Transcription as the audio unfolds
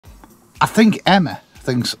I think Emma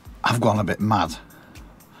thinks I've gone a bit mad.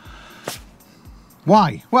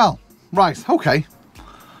 Why? Well, right, okay.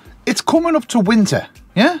 It's coming up to winter,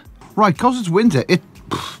 yeah? Right, because it's winter, it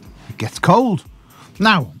gets cold.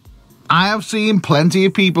 Now, I have seen plenty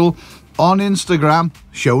of people on Instagram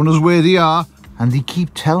showing us where they are, and they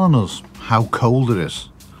keep telling us how cold it is.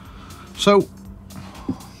 So,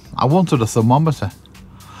 I wanted a thermometer.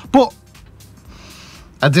 But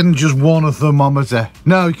I didn't just want a thermometer.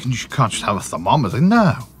 No, you can't just have a thermometer.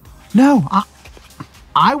 No,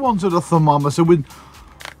 I wanted a thermometer with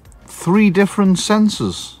 3 different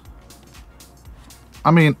sensors.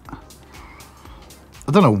 I mean,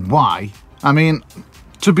 I don't know why. I mean,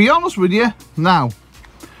 to be honest with you, now,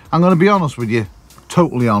 I'm going to be honest with you,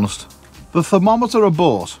 totally honest. The thermometer I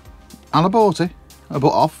bought, and I bought it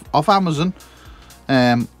off Amazon.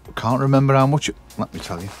 Can't remember how much, let me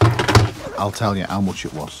tell you. I'll tell you how much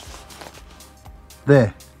it was.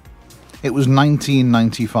 There. It was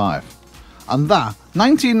 $19.95. And that,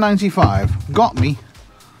 $19.95, got me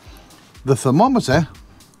the thermometer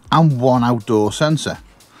and 1 outdoor sensor.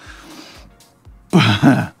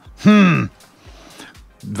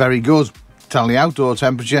 Very good. Tell the outdoor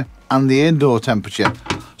temperature and the indoor temperature.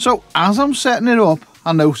 So as I'm setting it up,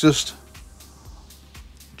 I noticed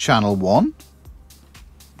channel 1,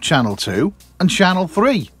 channel 2 and channel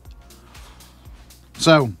 3.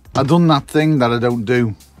 So I done that thing that I don't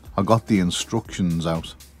do. I got the instructions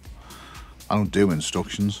out. I don't do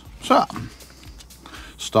instructions. So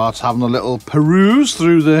starts having a little peruse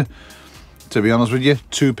through the, to be honest with you,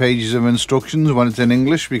 2 pages of instructions when it's in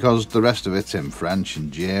English, because the rest of it's in French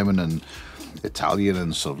and German and Italian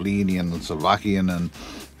and Slovenian and Slovakian and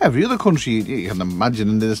every other country you can imagine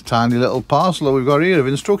in this tiny little parcel that we've got here of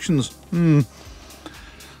instructions.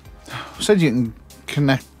 Said you can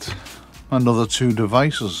connect another 2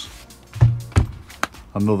 devices.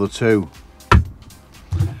 Another 2.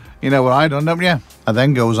 You know what I done, don't you? I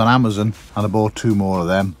then goes on Amazon and I bought 2 more of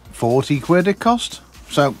them. 40 quid it cost.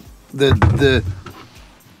 So the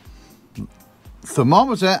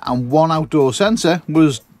thermometer and 1 outdoor sensor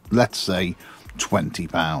was, let's say,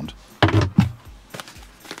 £20.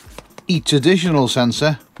 Each additional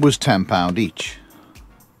sensor was £10 each.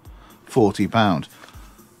 £40.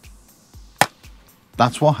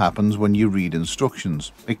 That's what happens when you read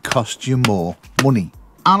instructions. It costs you more money.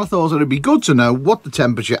 And I thought it'd be good to know what the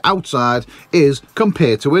temperature outside is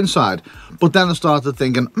compared to inside. But then I started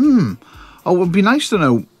thinking, oh, it would be nice to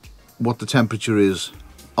know what the temperature is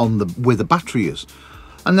on the where the battery is.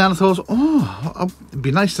 And then I thought, oh, it'd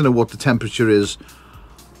be nice to know what the temperature is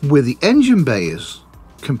where the engine bay is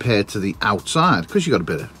compared to the outside, because you got a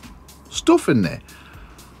bit of stuff in there.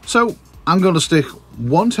 So I'm going to stick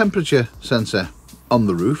 1 temperature sensor on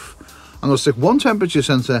the roof. I'm going to stick 1 temperature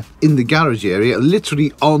sensor in the garage area,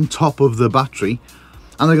 literally on top of the battery,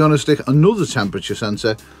 and I'm going to stick another temperature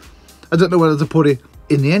sensor. I don't know whether to put it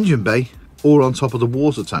in the engine bay or on top of the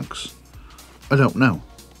water tanks. I don't know.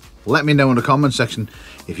 Let me know in the comment section,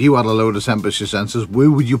 if you had a load of temperature sensors,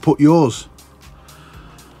 where would you put yours?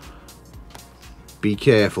 Be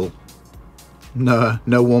careful. No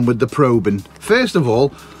one with the probing. First of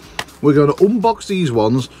all, we're going to unbox these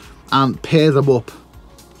ones and pair them up.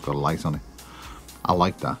 Got a light on it. I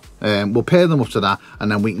like that. We'll pair them up to that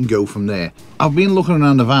and then we can go from there. I've been looking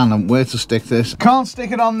around the van and where to stick this. Can't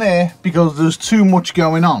stick it on there because there's too much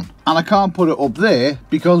going on. And I can't put it up there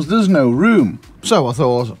because there's no room. So I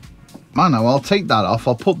thought, I know, I'll take that off.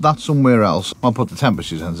 I'll put that somewhere else. I'll put the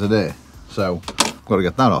temperature sensor there. So I've got to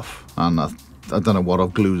get that off. And I don't know what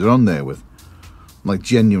I've glued it on there with. Like,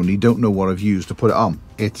 genuinely don't know what I've used to put it on.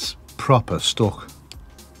 It's proper stuck.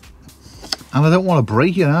 And I don't want to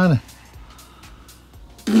break it either.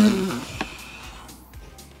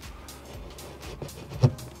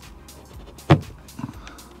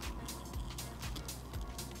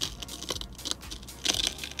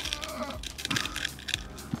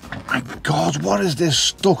 My God, what is this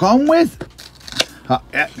stuck on with? Oh,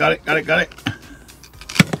 yeah, got it.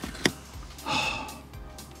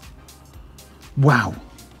 Wow.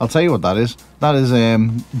 I'll tell you what that is. That is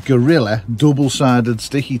Gorilla double-sided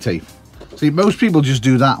sticky tape. See, most people just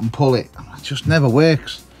do that and pull it. It just never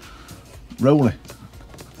works. Roll it.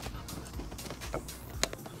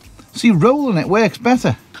 See, rolling it works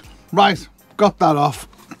better. Right, got that off.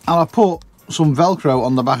 And I put some Velcro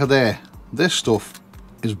on the back of there. This stuff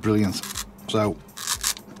is brilliant. So,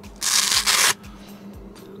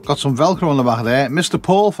 got some Velcro on the back of there. Mr.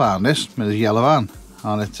 Paul found this in his yellow van.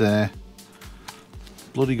 And it's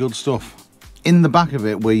bloody good stuff. In the back of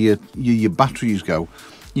it, where your batteries go,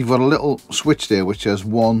 you've got a little switch there which says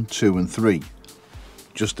 1, 2 and 3.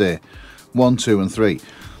 Just there. 1, 2 and 3.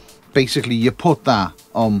 basically you put that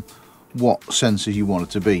on what sensor you want it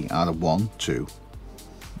to be, either 1, 2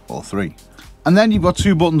 or 3. And then you've got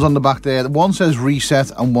 2 buttons on the back there. One says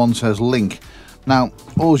reset and one says link. Now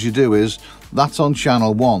all you do is, that's on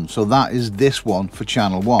channel 1, so that is this one for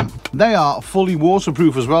channel 1. They are fully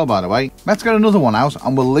waterproof as well, by the way. Let's get another one out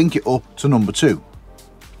and we'll link it up to number 2.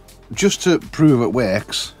 Just to prove it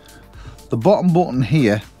works, the bottom button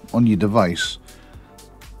here on your device,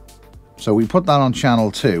 so we put that on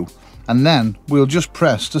channel 2, and then we'll just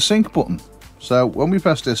press the sync button. So when we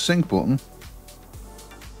press this sync button,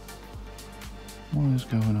 what is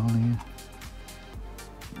going on here?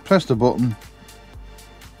 Press the button.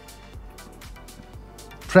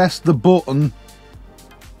 Press the button.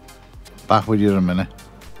 Back with you in a minute.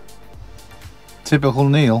 Typical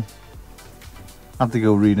Neil. Had to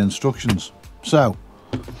go read instructions. So,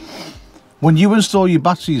 when you install your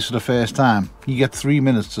batteries for the first time, you get 3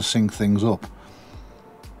 minutes to sync things up.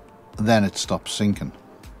 Then it stops syncing.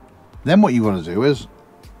 Then what you got to do is,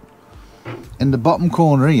 in the bottom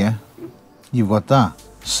corner here, you've got that,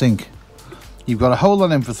 sync. You've got to hold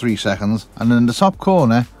that in for 3 seconds, and then in the top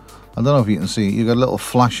corner, I don't know if you can see, you've got a little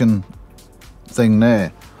flashing thing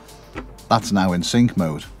there. That's now in sync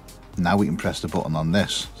mode. Now we can press the button on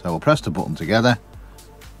this. So we'll press the button together,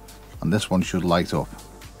 and this one should light up.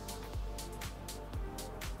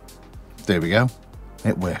 There we go.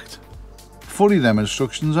 It worked. Funny them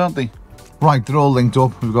instructions, aren't they? Right, they're all linked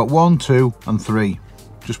up. We've got 1, 2 and 3.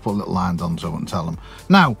 Just put little lines on so I can tell them.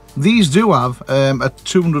 Now, these do have a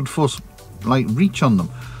 200 foot like reach on them.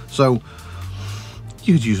 So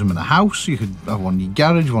you could use them in a house, you could have one in your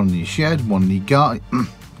garage, one in your shed, one in your garden.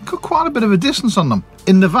 Got quite a bit of a distance on them.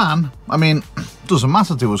 In the van, I mean, doesn't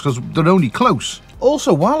matter to us because they're only close.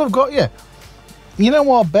 Also, while I've got you, you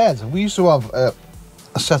know our bed, we used to have a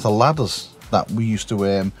set of ladders that we used to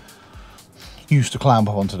climb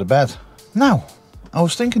up onto the bed. Now, I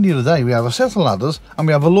was thinking the other day, we have a set of ladders and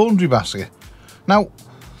we have a laundry basket. Now,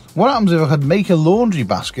 what happens if I could make a laundry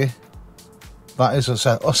basket that is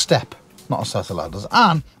a step, not a set of ladders?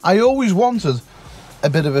 And I always wanted a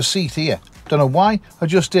bit of a seat here. Don't know why, I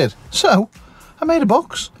just did. So I made a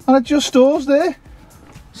box and it just stores there.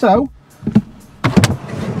 So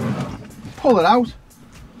pull it out,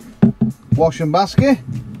 washing basket,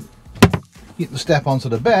 you can step onto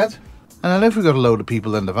the bed, and then if we've got a load of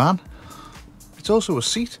people in the van, it's also a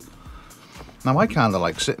seat. Now I kind of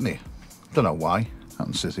like sitting here, don't know why. I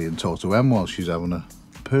can sit here and talk to Em while she's having a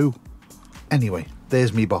poo. Anyway,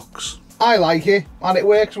 there's me box. I like it and it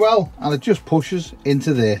works well, and it just pushes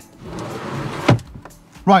into there.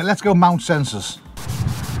 Right, let's go mount sensors.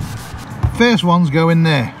 First ones go in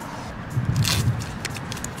there.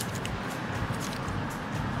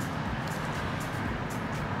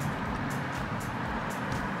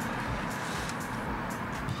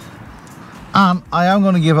 And I am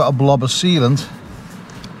going to give it a blob of sealant.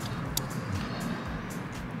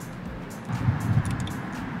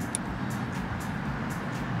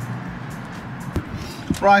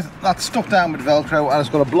 Right, that's stuck down with Velcro and it's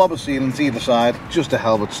got a blob of sealant either side just to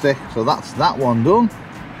help it stick. So that's that one done.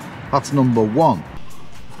 That's number one.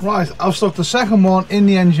 Right, I've stuck the second one in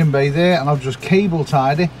the engine bay there and I've just cable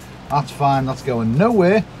tied it. That's fine, that's going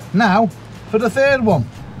nowhere. Now for the third one.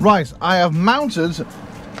 Right, I have mounted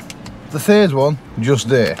the third one just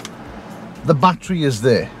there. The battery is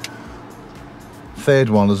there. Third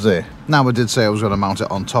one is there. Now I did say I was going to mount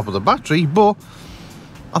it on top of the battery, but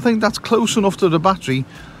I think that's close enough to the battery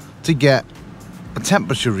to get a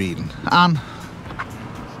temperature reading, and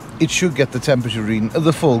it should get the temperature reading of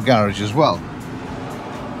the full garage as well.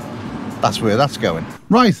 That's where that's going.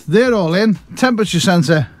 Right, they're all in. Temperature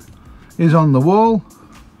sensor is on the wall.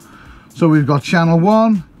 So we've got channel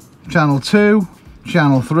 1, channel 2,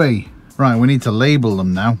 channel 3. Right, we need to label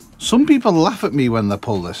them now. Some people laugh at me when they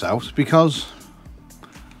pull this out because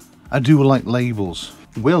I do like labels.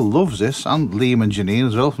 Will loves this, and Liam and Janine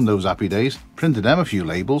as well from those happy days. Printed them a few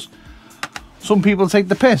labels. Some people take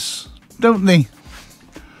the piss, don't they?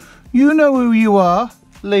 You know who you are,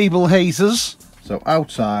 label haters. So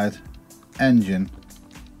outside, engine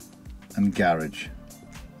and garage.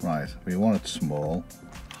 Right, we want it small.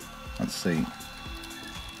 Let's see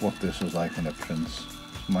what this was like in a print.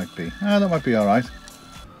 Might be, that might be all right.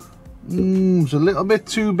 It's a little bit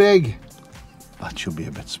too big. That should be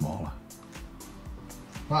a bit smaller.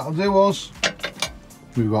 That'll do us.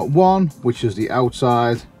 We've got 1, which is the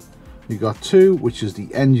outside. We've got 2, which is the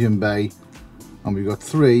engine bay. And we've got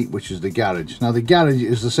 3, which is the garage. Now the garage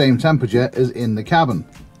is the same temperature as in the cabin.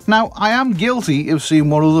 Now I am guilty of seeing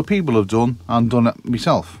what other people have done and done it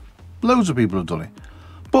myself. Loads of people have done it.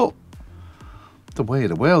 But the way of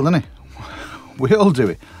the world, isn't it? We all do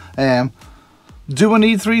it. Do I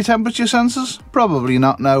need 3 temperature sensors? Probably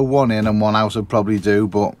not, no. 1 in and 1 out would probably do,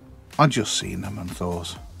 but I just seen them and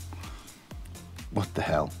thought, what the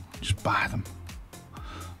hell, just buy them.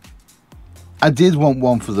 I did want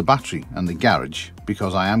one for the battery and the garage,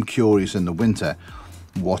 because I am curious in the winter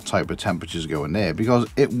what type of temperatures go in there, because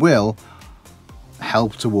it will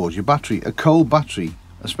help towards your battery. A cold battery,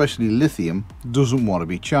 especially lithium, doesn't want to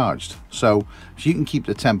be charged, so if you can keep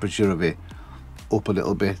the temperature of it up a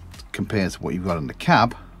little bit compared to what you've got in the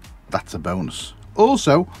cab, that's a bonus.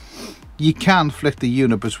 Also, you can flick the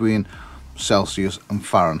unit between Celsius and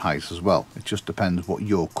Fahrenheit as well. It just depends what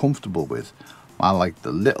you're comfortable with. I like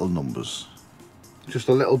the little numbers. Just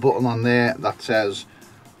a little button on there that says,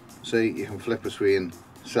 see, you can flick between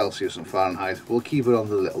Celsius and Fahrenheit. We'll keep it on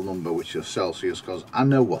the little number, which is Celsius, because I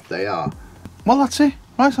know what they are. Well, that's it.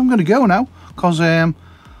 Right, I'm going to go now, because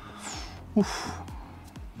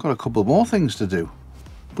got a couple more things to do.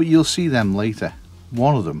 But you'll see them later.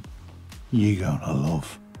 One of them you're going to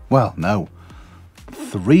love. Well, no,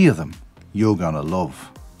 3 of them you're going to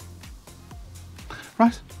love.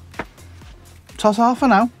 Right, ta-ta for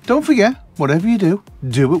now. Don't forget, whatever you do,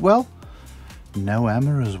 do it well. No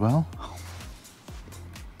Emma as well.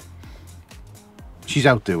 She's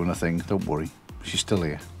out doing a thing, don't worry. She's still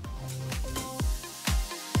here.